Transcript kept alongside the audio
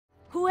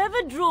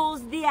Whoever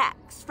draws the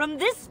axe from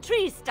this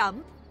tree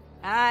stump,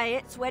 aye,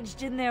 it's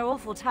wedged in there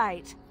awful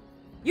tight.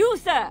 You,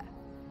 sir,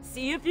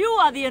 see if you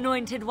are the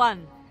anointed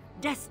one,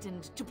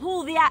 destined to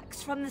pull the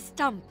axe from the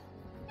stump.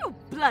 You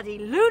bloody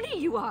loony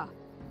you are.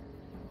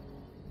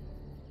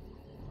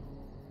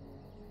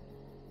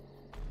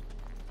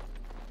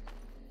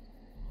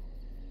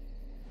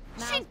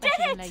 She did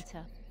it!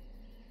 Later.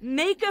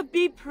 Make her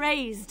be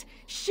praised.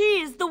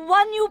 She is the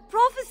one you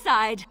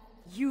prophesied.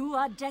 You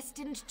are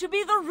destined to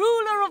be the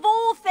ruler of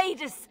all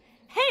Thedas.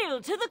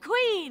 Hail to the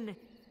Queen!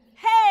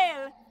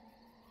 Hail!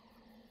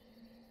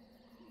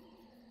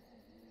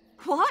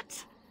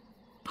 What?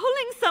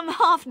 Pulling some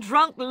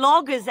half-drunk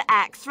logger's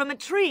axe from a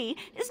tree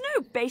is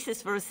no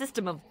basis for a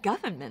system of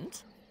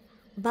government.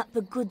 But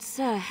the good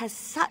sir has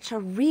such a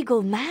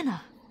regal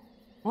manner.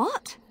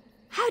 What?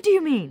 How do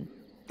you mean?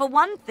 For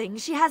one thing,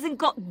 she hasn't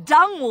got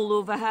dung all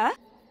over her.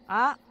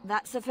 Ah,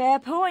 that's a fair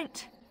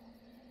point.